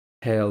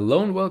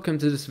Hello and welcome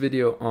to this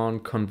video on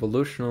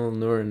convolutional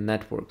neural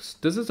networks.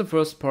 This is the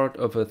first part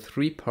of a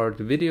three-part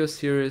video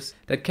series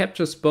that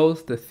captures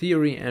both the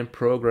theory and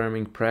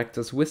programming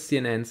practice with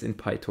CNNs in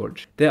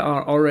PyTorch. There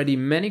are already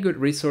many good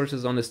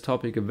resources on this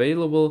topic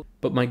available,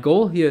 but my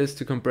goal here is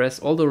to compress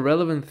all the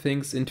relevant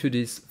things into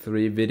these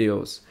three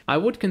videos. I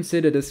would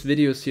consider this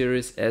video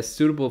series as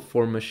suitable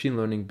for machine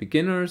learning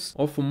beginners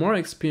or for more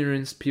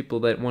experienced people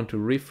that want to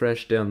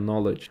refresh their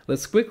knowledge.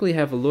 Let's quickly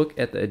have a look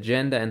at the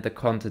agenda and the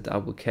content I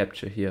will capture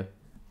here.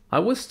 I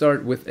will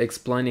start with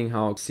explaining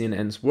how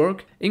CNNs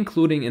work,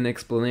 including an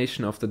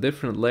explanation of the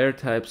different layer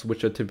types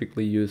which are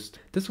typically used.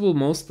 This will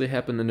mostly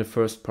happen in the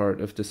first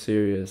part of the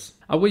series.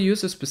 I will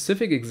use a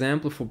specific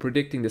example for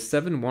predicting the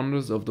 7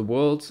 wonders of the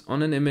world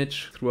on an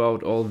image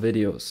throughout all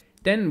videos.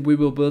 Then we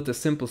will build a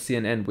simple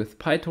CNN with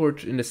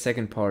PyTorch in the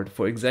second part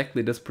for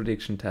exactly this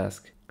prediction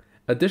task.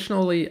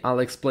 Additionally, I'll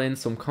explain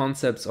some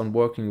concepts on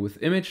working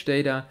with image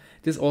data.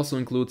 This also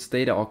includes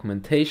data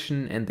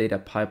augmentation and data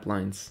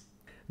pipelines.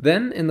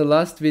 Then, in the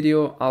last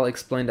video, I'll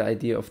explain the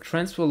idea of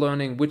transfer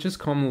learning, which is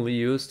commonly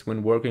used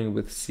when working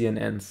with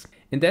CNNs.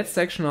 In that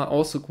section, I'll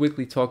also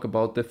quickly talk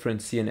about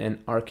different CNN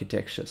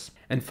architectures.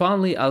 And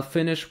finally, I'll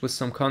finish with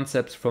some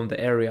concepts from the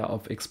area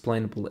of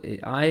explainable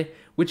AI,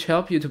 which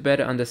help you to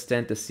better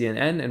understand the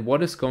CNN and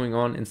what is going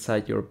on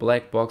inside your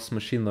black box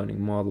machine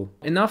learning model.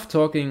 Enough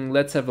talking,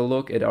 let's have a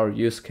look at our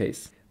use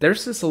case.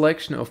 There's a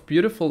selection of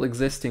beautiful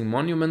existing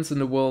monuments in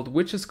the world,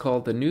 which is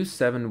called the new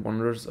 7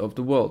 wonders of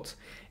the world.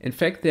 In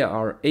fact, there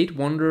are 8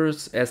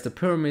 wonders, as the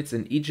pyramids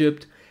in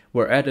Egypt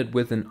were added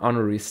with an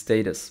honorary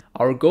status.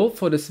 Our goal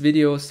for this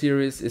video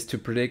series is to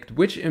predict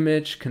which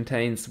image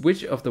contains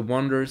which of the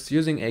wonders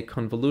using a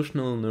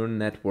convolutional neural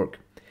network.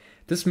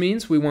 This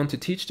means we want to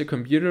teach the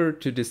computer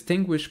to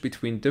distinguish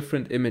between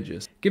different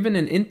images. Given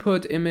an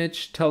input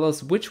image, tell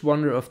us which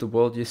wonder of the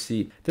world you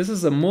see. This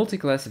is a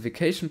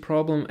multi-classification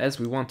problem,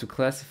 as we want to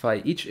classify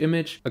each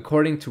image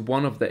according to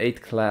one of the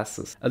 8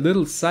 classes. A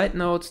little side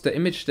note, the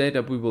image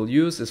data we will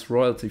use is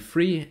royalty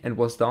free and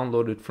was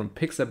downloaded from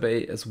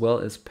Pixabay as well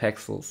as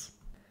Pexels.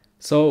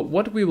 So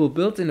what we will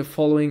build in the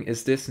following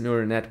is this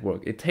neural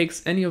network. It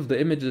takes any of the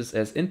images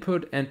as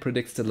input and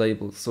predicts the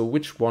label, so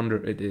which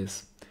wonder it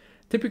is.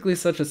 Typically,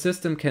 such a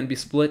system can be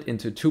split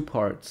into 2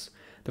 parts.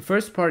 The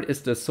first part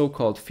is the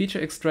so-called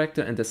feature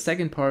extractor and the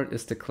second part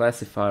is the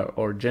classifier,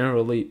 or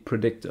generally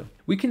predictor.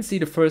 We can see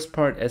the first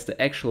part as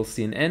the actual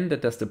CNN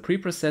that does the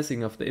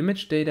pre-processing of the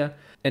image data,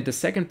 and the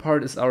second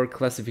part is our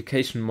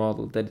classification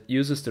model that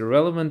uses the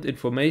relevant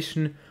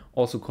information,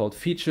 also called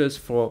features,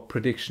 for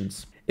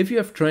predictions. If you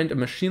have trained a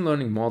machine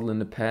learning model in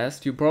the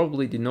past, you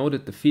probably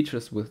denoted the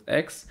features with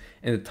X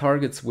and the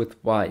targets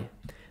with Y.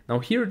 Now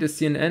here the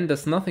CNN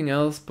does nothing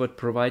else but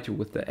provide you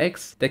with the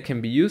X that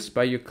can be used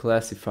by your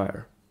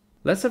classifier.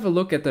 Let's have a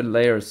look at the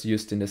layers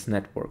used in this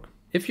network.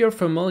 If you're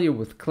familiar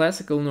with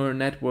classical neural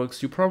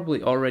networks, you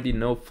probably already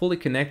know fully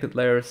connected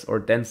layers or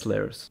dense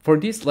layers. For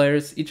these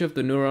layers, each of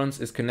the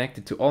neurons is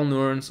connected to all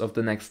neurons of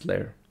the next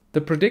layer. The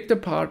predictor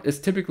part is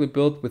typically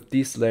built with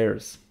these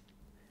layers.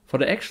 For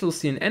the actual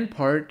CNN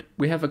part,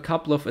 we have a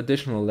couple of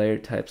additional layer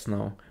types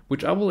now,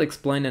 which I will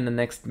explain in the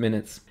next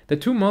minutes. The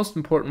 2 most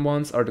important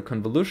ones are the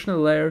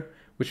convolutional layer,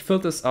 which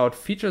filters out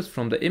features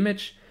from the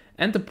image,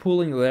 and the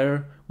pooling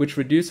layer, which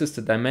reduces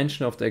the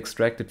dimension of the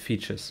extracted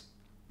features.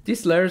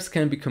 These layers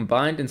can be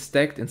combined and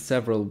stacked in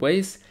several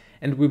ways,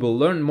 and we will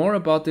learn more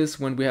about this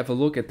when we have a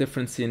look at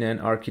different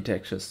CNN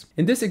architectures.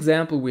 In this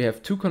example, we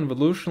have 2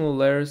 convolutional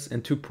layers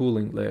and 2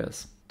 pooling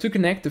layers. To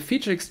connect the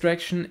feature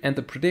extraction and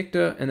the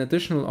predictor, an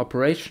additional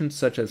operation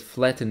such as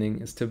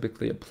flattening is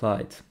typically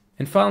applied.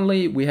 And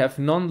finally, we have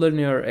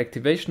nonlinear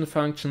activation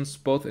functions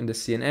both in the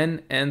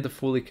CNN and the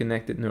fully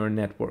connected neural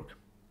network.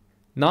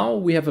 Now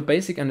we have a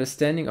basic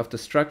understanding of the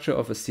structure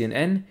of a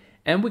CNN,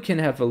 and we can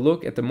have a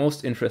look at the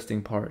most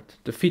interesting part,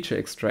 the feature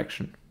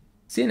extraction.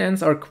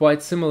 CNNs are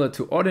quite similar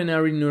to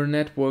ordinary neural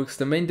networks.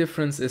 The main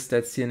difference is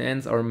that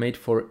CNNs are made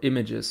for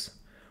images.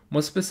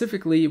 More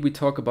specifically, we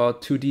talk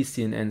about 2D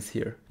CNNs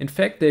here. In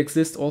fact, there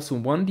exist also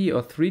 1D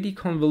or 3D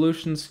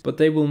convolutions, but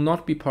they will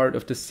not be part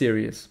of this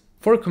series.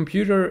 For a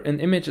computer, an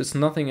image is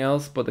nothing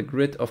else but a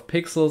grid of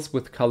pixels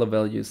with color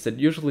values that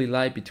usually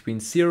lie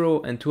between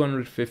 0 and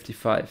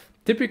 255.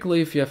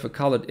 Typically, if you have a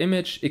colored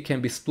image, it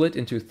can be split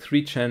into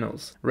 3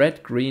 channels,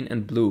 red, green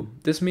and blue.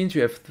 This means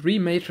you have 3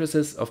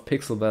 matrices of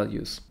pixel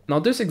values. Now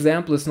this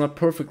example is not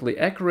perfectly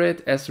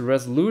accurate, as the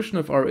resolution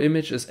of our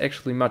image is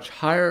actually much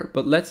higher,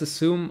 but let's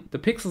assume the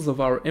pixels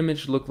of our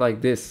image look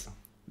like this.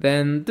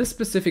 Then this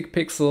specific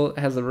pixel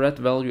has a red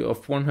value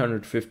of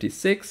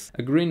 156,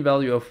 a green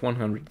value of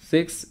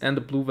 106 and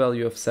a blue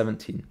value of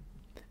 17.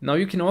 Now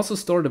you can also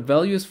store the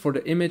values for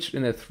the image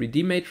in a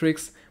 3D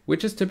matrix,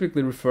 which is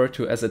typically referred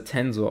to as a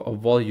tensor or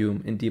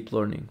volume in deep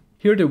learning.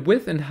 Here the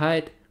width and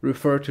height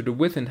refer to the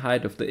width and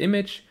height of the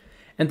image,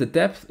 and the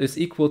depth is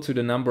equal to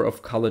the number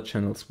of color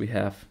channels we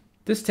have.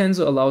 This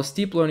tensor allows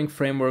deep learning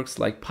frameworks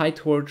like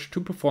PyTorch to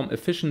perform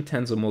efficient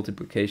tensor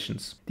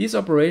multiplications. These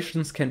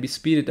operations can be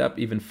speeded up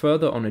even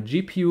further on a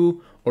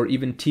GPU or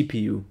even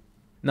TPU.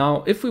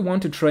 Now, if we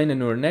want to train a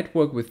neural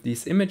network with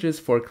these images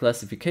for a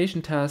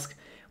classification task,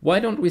 why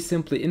don't we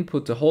simply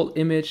input the whole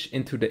image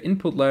into the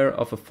input layer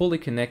of a fully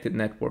connected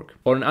network?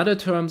 Or in other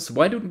terms,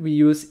 why don't we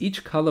use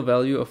each color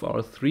value of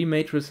our 3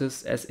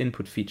 matrices as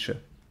input feature?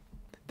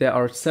 There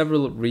are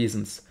several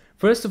reasons.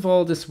 First of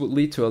all, this would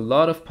lead to a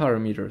lot of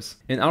parameters.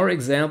 In our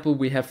example,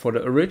 we have for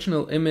the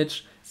original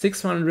image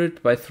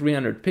 600 by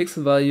 300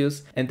 pixel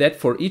values, and that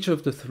for each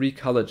of the 3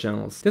 color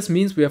channels. This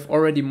means we have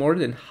already more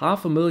than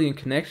 500,000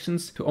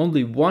 connections to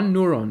only one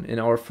neuron in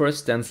our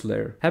first dense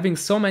layer. Having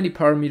so many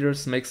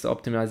parameters makes the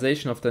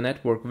optimization of the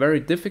network very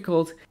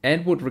difficult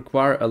and would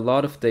require a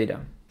lot of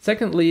data.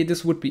 Secondly,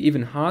 this would be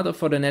even harder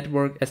for the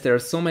network as there are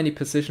so many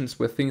positions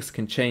where things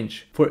can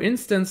change. For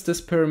instance, this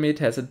pyramid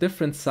has a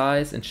different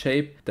size and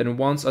shape than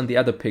ones on the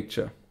other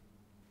picture.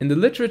 In the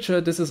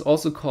literature, this is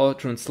also called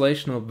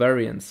translational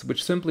variance,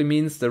 which simply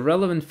means the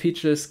relevant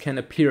features can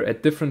appear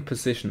at different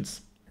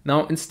positions.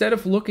 Now, instead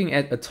of looking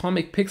at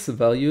atomic pixel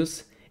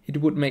values, it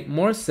would make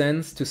more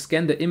sense to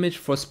scan the image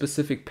for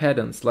specific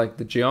patterns like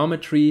the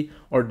geometry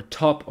or the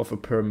top of a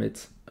pyramid.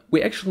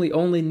 We actually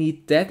only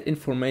need that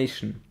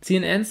information.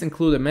 CNNs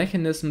include a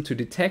mechanism to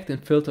detect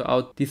and filter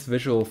out these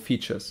visual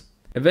features.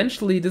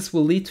 Eventually, this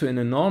will lead to an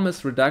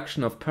enormous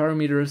reduction of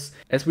parameters,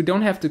 as we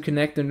don't have to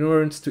connect the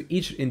neurons to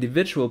each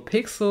individual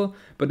pixel,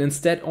 but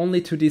instead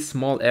only to these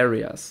small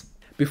areas.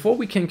 Before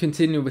we can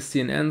continue with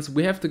CNNs,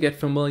 we have to get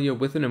familiar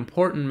with an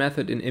important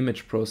method in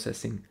image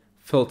processing: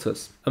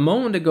 filters. A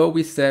moment ago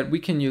we said we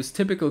can use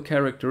typical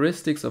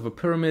characteristics of a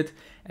pyramid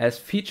as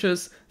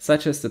features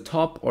such as the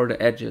top or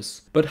the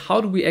edges. But how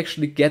do we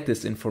actually get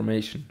this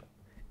information?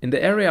 In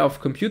the area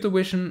of computer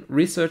vision,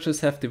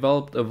 researchers have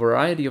developed a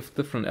variety of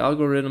different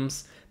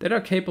algorithms that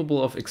are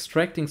capable of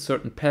extracting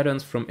certain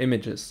patterns from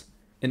images.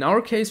 In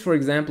our case, for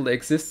example, there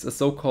exists a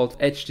so-called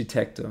edge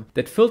detector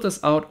that filters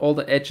out all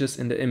the edges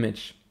in the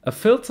image. A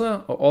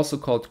filter, or also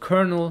called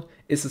kernel,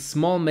 is a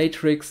small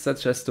matrix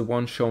such as the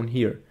one shown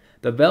here.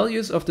 The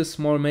values of this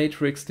small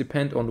matrix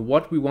depend on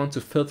what we want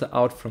to filter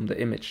out from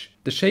the image.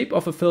 The shape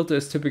of a filter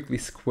is typically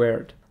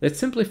squared. Let's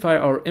simplify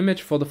our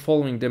image for the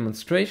following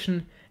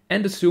demonstration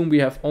and assume we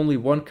have only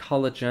one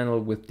color channel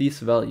with these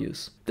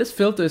values. This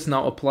filter is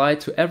now applied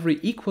to every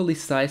equally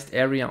sized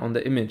area on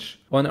the image.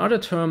 Or in other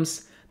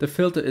terms, the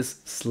filter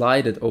is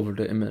slided over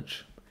the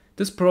image.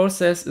 This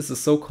process is a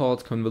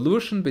so-called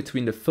convolution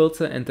between the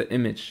filter and the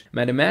image.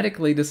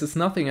 Mathematically, this is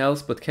nothing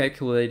else but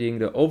calculating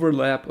the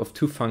overlap of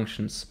 2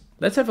 functions.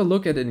 Let's have a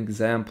look at an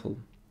example.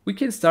 We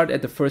can start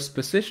at the first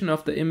position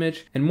of the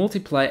image and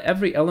multiply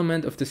every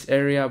element of this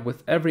area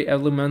with every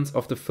element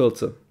of the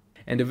filter.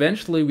 And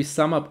eventually we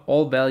sum up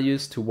all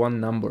values to one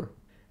number.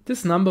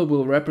 This number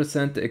will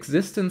represent the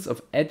existence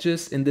of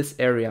edges in this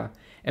area,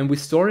 and we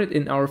store it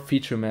in our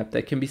feature map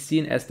that can be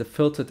seen as the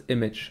filtered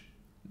image.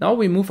 Now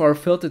we move our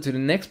filter to the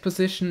next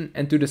position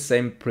and do the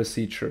same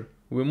procedure.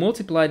 We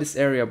multiply this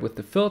area with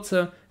the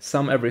filter,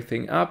 sum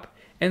everything up,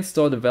 and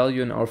store the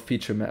value in our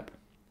feature map.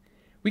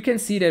 We can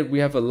see that we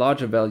have a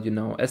larger value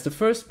now, as the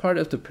first part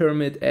of the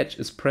pyramid edge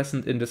is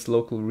present in this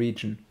local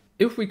region.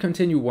 If we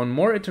continue one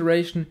more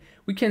iteration,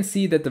 we can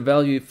see that the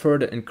value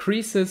further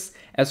increases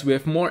as we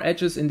have more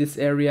edges in this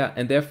area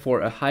and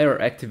therefore a higher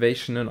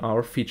activation in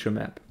our feature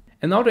map.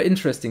 Another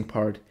interesting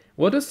part: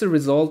 what is the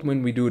result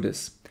when we do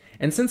this?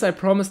 And since I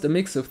promised a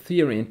mix of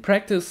theory and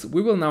practice,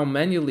 we will now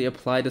manually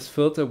apply this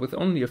filter with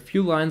only a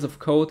few lines of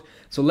code,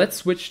 so let's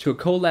switch to a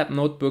Colab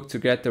notebook to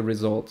get the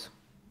result.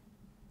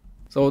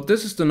 So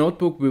this is the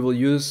notebook we will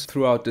use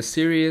throughout the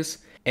series,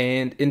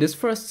 and in this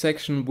first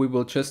section we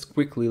will just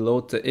quickly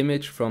load the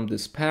image from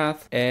this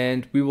path,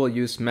 and we will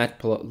use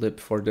matplotlib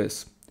for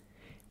this.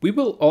 We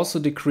will also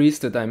decrease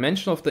the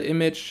dimension of the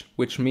image,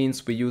 which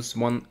means we use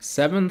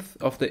 1/7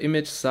 of the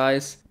image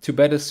size to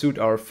better suit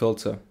our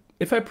filter.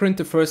 If I print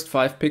the first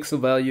 5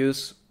 pixel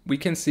values, we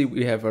can see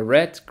we have a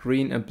red,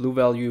 green and blue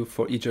value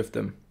for each of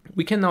them.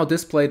 We can now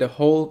display the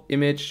whole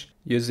image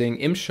using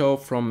imshow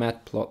from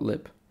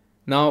matplotlib.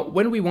 Now,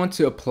 when we want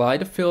to apply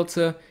the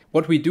filter,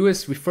 what we do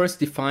is we first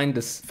define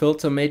this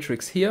filter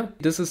matrix here.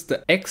 This is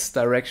the X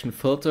direction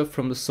filter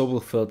from the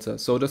Sobel filter.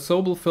 So the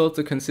Sobel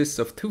filter consists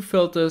of 2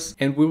 filters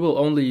and we will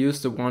only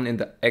use the one in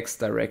the X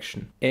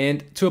direction.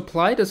 And to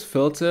apply this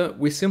filter,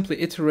 we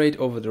simply iterate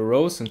over the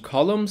rows and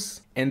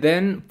columns. And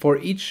then for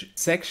each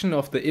section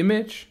of the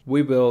image,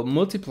 we will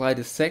multiply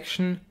the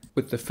section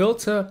with the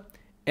filter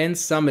and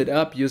sum it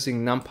up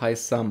using NumPy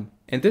sum.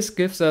 And this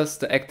gives us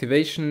the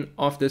activation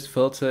of this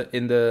filter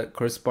in the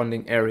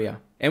corresponding area.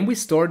 And we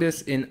store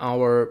this in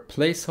our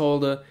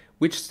placeholder,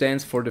 which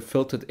stands for the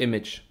filtered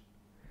image.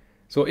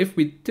 So if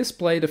we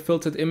display the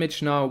filtered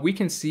image now, we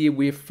can see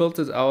we've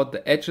filtered out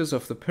the edges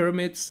of the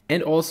pyramids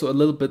and also a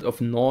little bit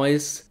of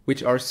noise,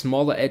 which are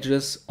smaller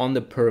edges on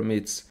the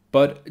pyramids.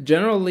 But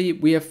generally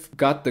we have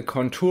got the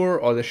contour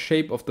or the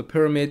shape of the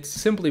pyramid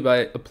simply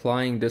by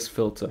applying this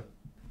filter.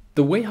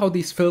 The way how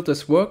these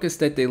filters work is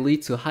that they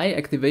lead to high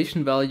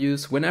activation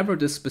values whenever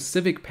the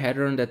specific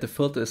pattern that the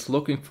filter is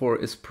looking for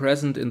is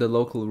present in the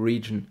local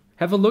region.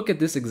 Have a look at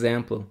this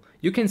example.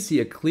 You can see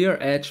a clear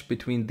edge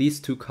between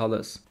these two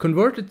colors.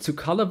 Converted to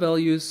color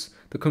values,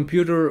 the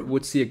computer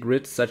would see a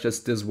grid such as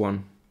this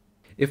one.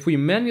 If we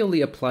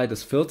manually apply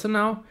this filter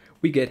now,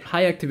 we get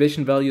high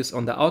activation values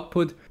on the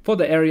output for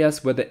the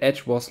areas where the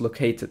edge was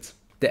located.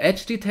 The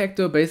edge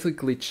detector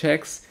basically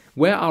checks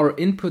where our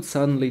input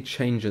suddenly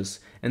changes,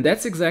 and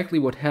that's exactly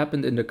what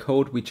happened in the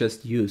code we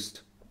just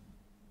used.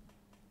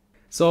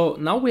 So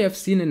now we have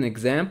seen an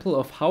example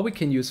of how we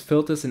can use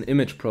filters in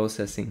image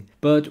processing.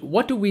 But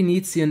what do we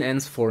need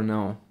CNNs for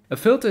now? A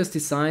filter is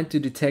designed to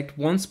detect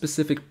one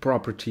specific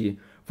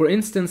property. For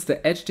instance,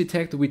 the edge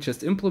detector we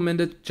just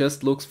implemented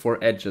just looks for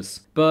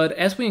edges. But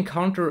as we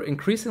encounter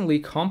increasingly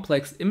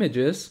complex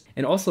images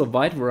and also a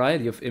wide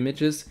variety of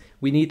images,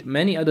 we need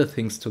many other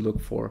things to look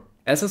for.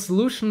 As a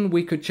solution,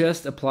 we could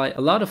just apply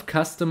a lot of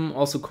custom,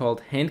 also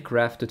called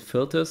handcrafted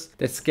filters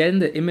that scan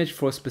the image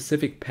for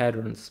specific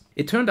patterns.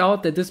 It turned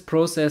out that this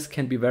process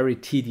can be very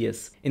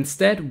tedious.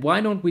 Instead,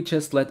 why don't we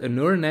just let a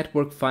neural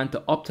network find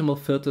the optimal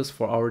filters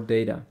for our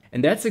data?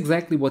 And that's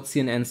exactly what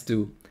CNNs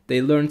do. They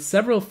learn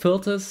several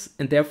filters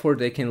and therefore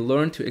they can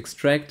learn to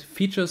extract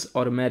features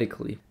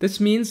automatically. This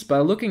means by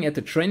looking at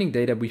the training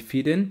data we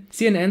feed in,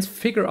 CNNs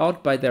figure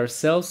out by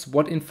themselves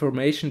what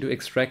information to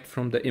extract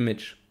from the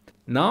image.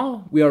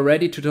 Now we are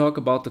ready to talk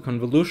about the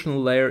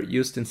convolutional layer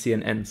used in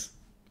CNNs.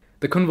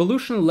 The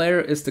convolutional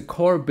layer is the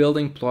core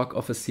building block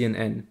of a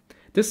CNN.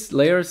 This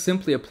layer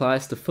simply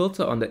applies the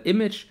filter on the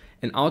image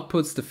and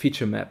outputs the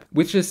feature map,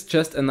 which is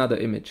just another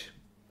image.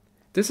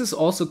 This is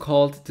also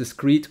called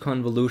discrete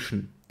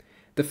convolution.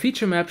 The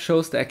feature map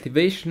shows the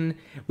activation,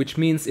 which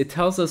means it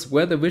tells us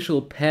where the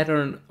visual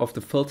pattern of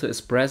the filter is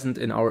present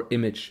in our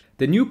image.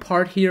 The new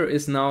part here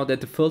is now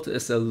that the filter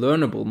is a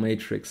learnable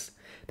matrix.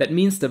 That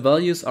means the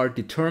values are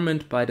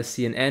determined by the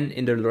CNN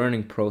in the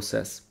learning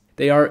process.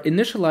 They are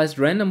initialized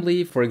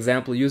randomly, for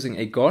example using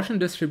a Gaussian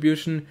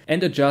distribution,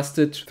 and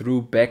adjusted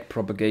through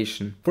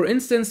backpropagation. For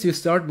instance, you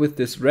start with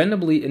this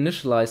randomly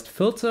initialized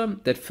filter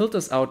that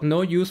filters out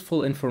no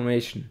useful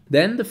information.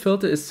 Then the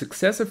filter is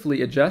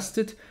successively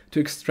adjusted to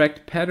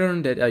extract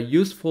patterns that are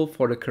useful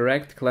for the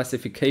correct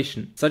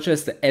classification, such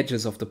as the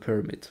edges of the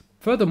pyramid.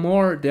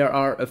 Furthermore, there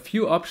are a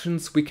few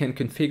options we can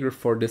configure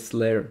for this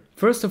layer.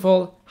 First of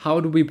all, how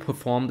do we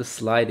perform the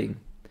sliding?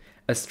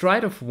 A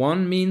stride of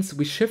 1 means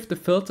we shift the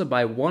filter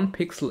by 1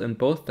 pixel in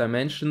both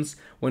dimensions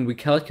when we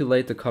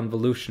calculate the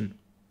convolution.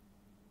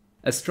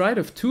 A stride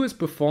of 2 is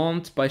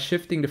performed by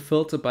shifting the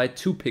filter by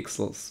 2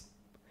 pixels.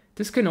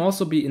 This can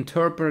also be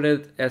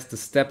interpreted as the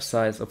step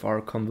size of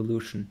our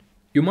convolution.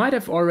 You might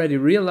have already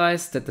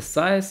realized that the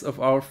size of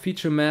our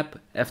feature map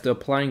after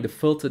applying the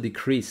filter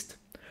decreased.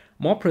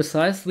 More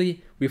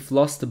precisely, we've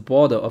lost the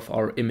border of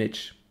our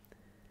image.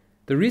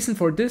 The reason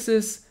for this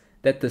is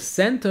that the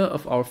center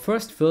of our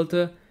first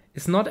filter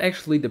is not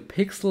actually the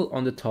pixel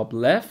on the top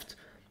left,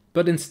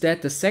 but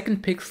instead the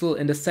second pixel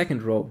in the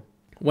second row.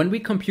 When we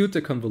compute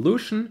the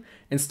convolution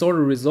and store the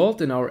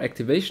result in our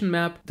activation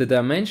map, the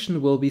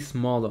dimension will be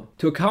smaller.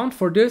 To account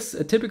for this,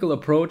 a typical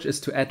approach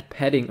is to add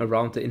padding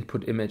around the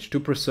input image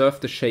to preserve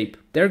the shape.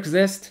 There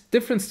exist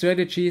different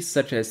strategies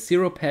such as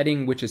zero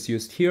padding, which is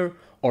used here,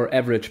 or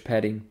average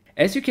padding.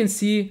 As you can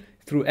see,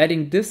 through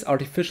adding this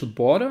artificial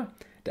border,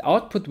 the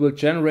output will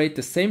generate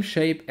the same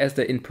shape as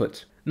the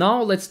input.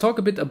 Now let's talk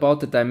a bit about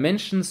the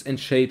dimensions and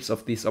shapes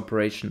of these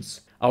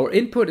operations. Our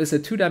input is a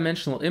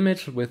two-dimensional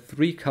image with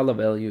 3 color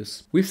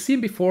values. We've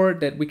seen before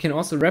that we can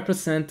also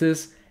represent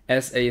this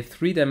as a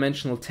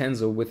 3-dimensional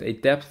tensor with a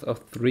depth of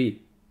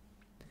 3.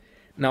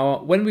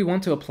 Now, when we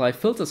want to apply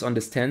filters on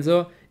this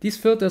tensor, these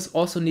filters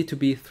also need to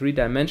be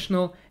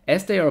 3-dimensional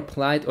as they are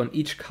applied on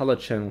each color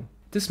channel.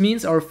 This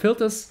means our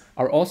filters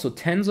are also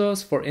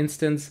tensors, for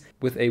instance,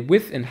 with a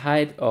width and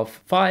height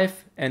of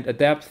 5 and a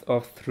depth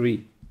of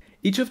 3.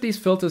 Each of these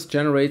filters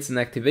generates an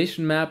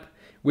activation map,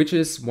 which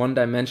is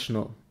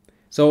 1-dimensional.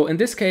 So in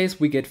this case,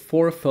 we get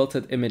 4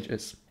 filtered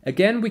images.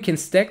 Again, we can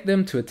stack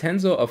them to a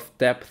tensor of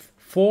depth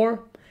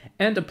 4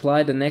 and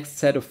apply the next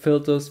set of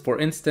filters, for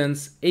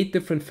instance, 8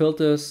 different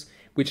filters,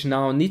 which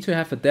now need to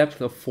have a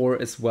depth of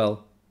 4 as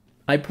well.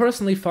 I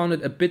personally found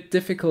it a bit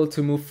difficult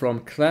to move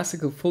from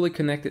classical fully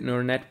connected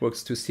neural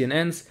networks to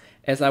CNNs,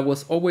 as I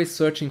was always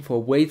searching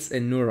for weights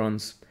and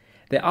neurons.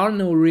 There are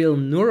no real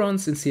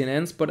neurons in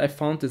CNNs, but I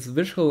found this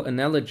visual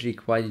analogy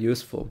quite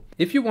useful.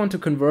 If you want to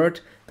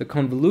convert the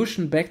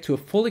convolution back to a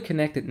fully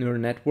connected neural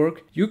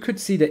network, you could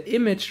see the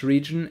image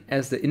region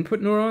as the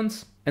input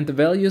neurons and the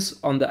values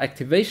on the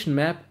activation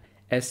map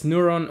as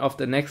neuron of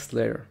the next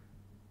layer.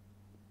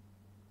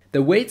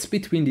 The weights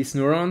between these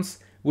neurons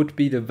would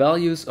be the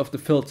values of the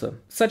filter,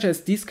 such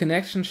as these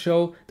connections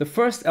show the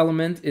first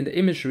element in the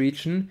image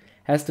region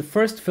has the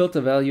first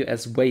filter value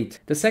as weight,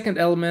 the second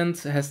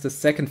element has the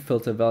second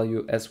filter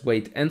value as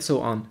weight, and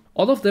so on.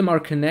 All of them are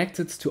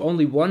connected to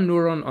only one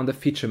neuron on the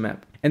feature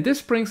map. And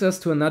this brings us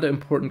to another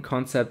important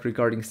concept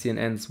regarding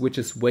CNNs, which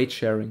is weight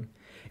sharing.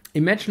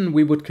 Imagine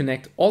we would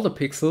connect all the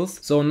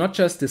pixels, so not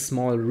just this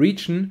small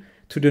region,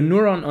 to the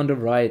neuron on the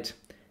right.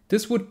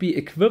 This would be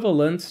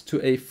equivalent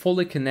to a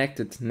fully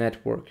connected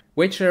network.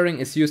 Weight sharing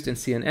is used in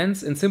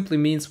CNNs and simply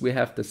means we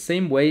have the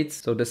same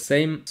weights, so the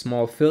same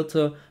small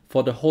filter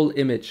for the whole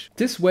image.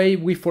 This way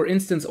we for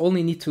instance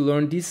only need to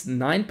learn these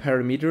 9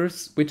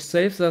 parameters, which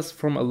saves us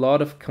from a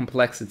lot of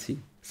complexity.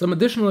 Some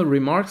additional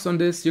remarks on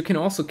this: you can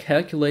also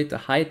calculate the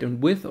height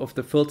and width of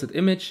the filtered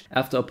image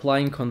after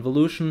applying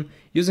convolution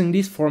using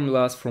these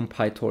formulas from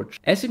PyTorch.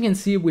 As you can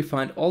see, we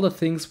find all the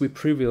things we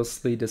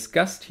previously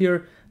discussed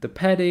here: the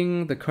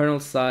padding, the kernel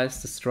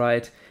size, the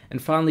stride,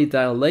 and finally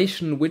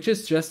dilation, which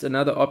is just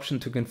another option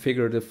to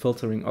configure the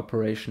filtering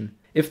operation.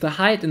 If the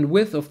height and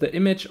width of the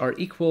image are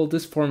equal,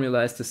 this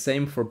formula is the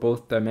same for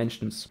both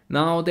dimensions.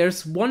 Now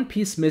there's one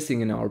piece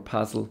missing in our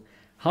puzzle.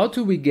 How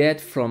do we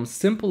get from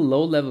simple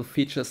low-level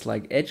features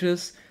like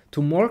edges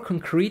to more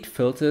concrete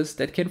filters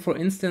that can, for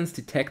instance,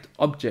 detect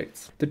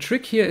objects? The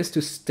trick here is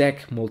to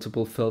stack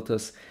multiple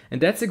filters,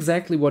 and that's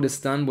exactly what is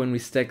done when we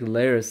stack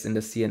layers in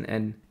the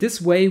CNN. This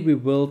way we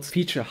build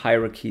feature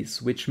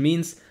hierarchies, which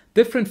means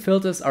different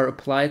filters are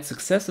applied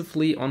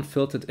successively on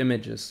filtered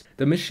images.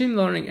 The machine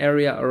learning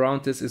area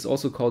around this is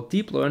also called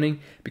deep learning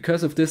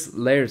because of this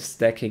layer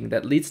stacking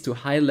that leads to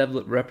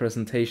high-level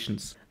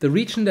representations. The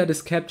region that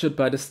is captured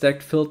by the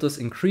stacked filters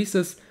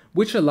increases,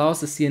 which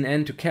allows the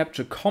CNN to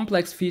capture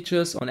complex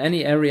features on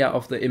any area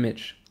of the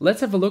image.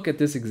 Let's have a look at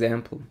this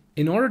example.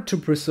 In order to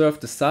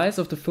preserve the size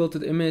of the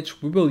filtered image,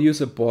 we will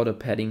use a border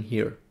padding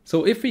here.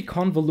 So if we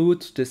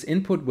convolute this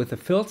input with a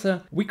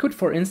filter, we could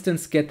for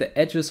instance get the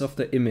edges of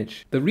the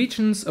image. The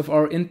regions of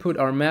our input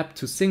are mapped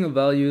to single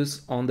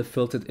values on the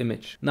filtered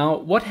image. Now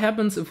what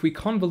happens if we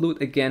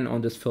convolute again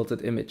on this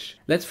filtered image?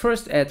 Let's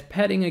first add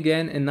padding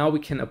again, and now we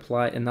can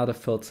apply another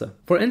filter.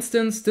 For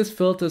instance, this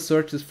filter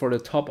searches for the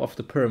top of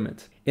the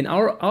pyramid. In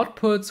our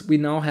outputs we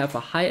now have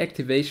a high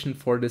activation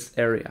for this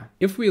area.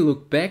 If we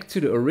look back to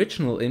the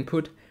original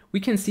input, we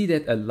can see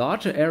that a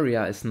larger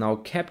area is now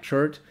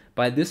captured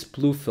by this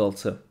blue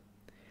filter.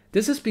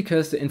 This is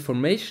because the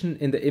information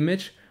in the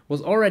image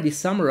was already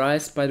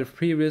summarized by the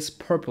previous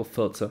purple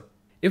filter.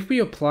 If we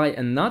apply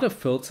another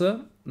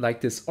filter, like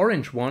this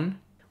orange one,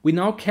 we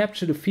now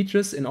capture the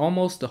features in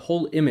almost the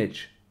whole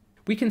image.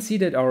 We can see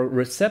that our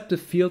receptive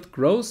field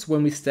grows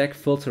when we stack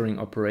filtering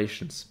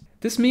operations.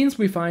 This means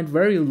we find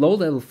very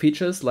low-level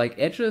features like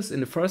edges in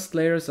the first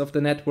layers of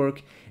the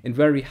network and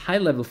very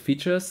high-level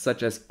features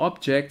such as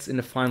objects in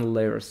the final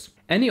layers.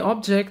 Any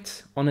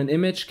object on an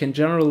image can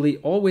generally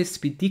always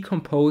be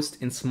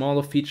decomposed in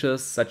smaller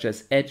features such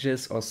as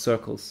edges or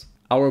circles.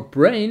 Our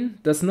brain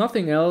does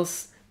nothing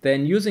else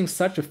than using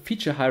such a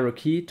feature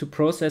hierarchy to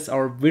process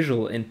our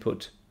visual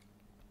input.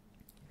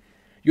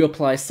 You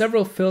apply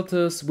several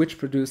filters which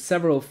produce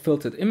several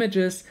filtered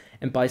images,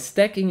 and by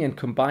stacking and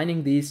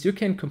combining these you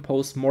can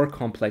compose more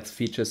complex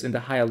features in the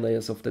higher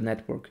layers of the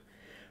network.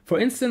 For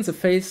instance, a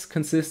face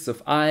consists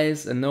of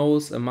eyes, a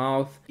nose, a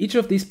mouth. Each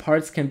of these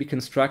parts can be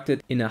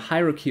constructed in a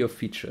hierarchy of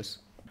features.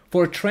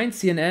 For a trained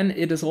CNN,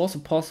 it is also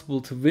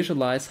possible to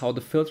visualize how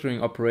the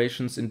filtering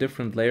operations in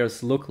different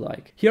layers look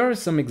like. Here are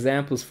some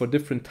examples for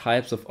different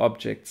types of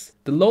objects.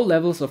 The low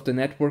levels of the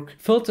network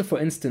filter, for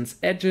instance,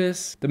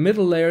 edges, the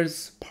middle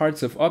layers,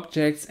 parts of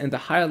objects, and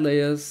the higher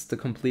layers, the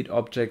complete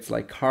objects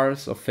like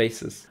cars or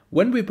faces.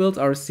 When we build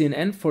our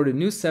CNN for the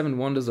new 7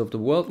 Wonders of the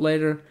World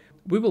later,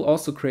 we will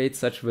also create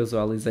such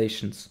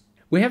visualizations.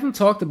 We haven't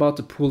talked about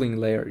the pooling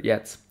layer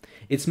yet.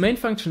 Its main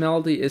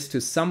functionality is to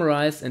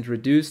summarize and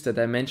reduce the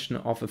dimension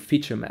of a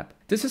feature map.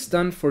 This is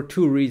done for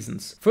 2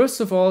 reasons.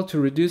 First of all, to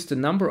reduce the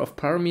number of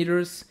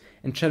parameters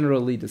and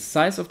generally the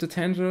size of the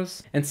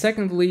tensors, and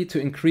secondly, to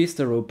increase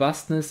the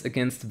robustness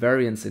against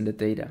variance in the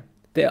data.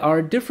 There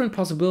are different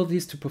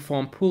possibilities to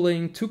perform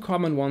pooling. 2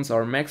 common ones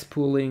are max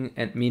pooling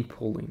and mean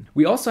pooling.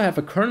 We also have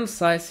a kernel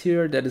size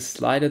here that is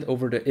slided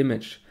over the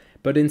image,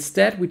 but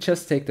instead we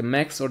just take the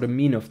max or the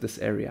mean of this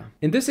area.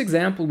 In this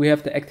example we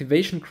have the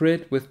activation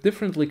grid with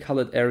differently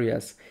colored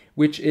areas,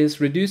 which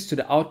is reduced to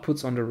the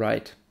outputs on the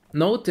right.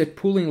 Note that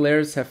pooling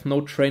layers have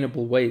no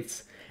trainable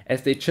weights,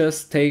 as they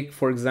just take,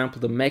 for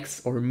example, the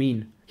max or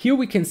mean. Here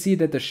we can see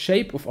that the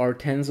shape of our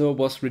tensor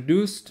was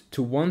reduced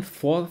to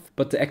 1/4,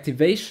 but the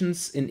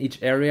activations in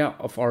each area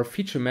of our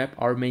feature map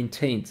are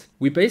maintained.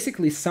 We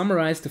basically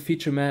summarize the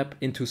feature map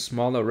into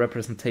smaller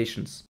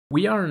representations.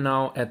 We are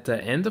now at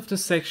the end of the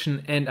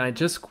section, and I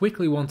just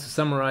quickly want to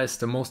summarize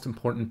the most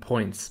important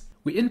points.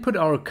 We input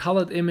our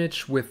colored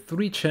image with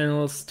 3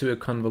 channels to a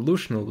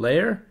convolutional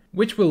layer,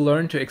 which will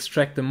learn to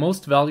extract the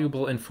most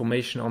valuable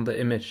information on the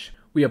image.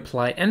 We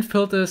apply end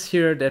filters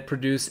here that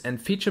produce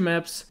end feature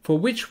maps, for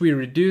which we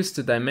reduce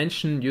the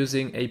dimension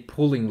using a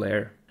pooling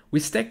layer. We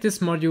stack this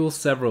module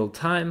several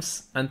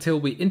times until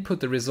we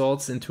input the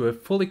results into a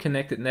fully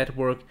connected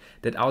network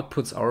that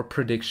outputs our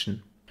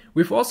prediction.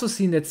 We've also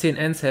seen that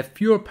CNNs have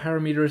fewer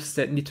parameters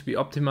that need to be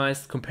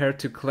optimized compared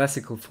to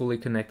classical fully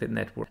connected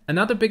networks.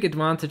 Another big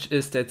advantage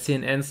is that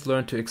CNNs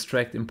learn to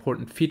extract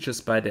important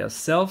features by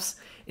themselves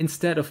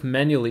instead of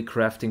manually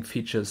crafting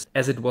features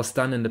as it was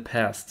done in the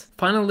past.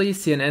 Finally,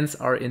 CNNs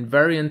are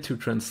invariant to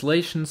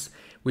translations,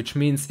 which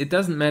means it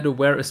doesn't matter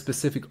where a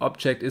specific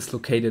object is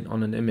located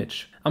on an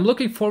image. I'm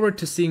looking forward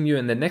to seeing you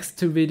in the next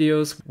 2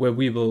 videos, where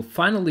we will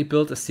finally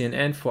build a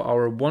CNN for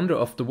our wonder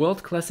of the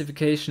world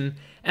classification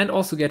and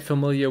also get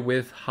familiar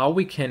with how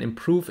we can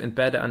improve and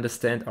better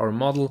understand our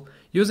model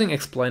using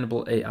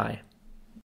explainable AI.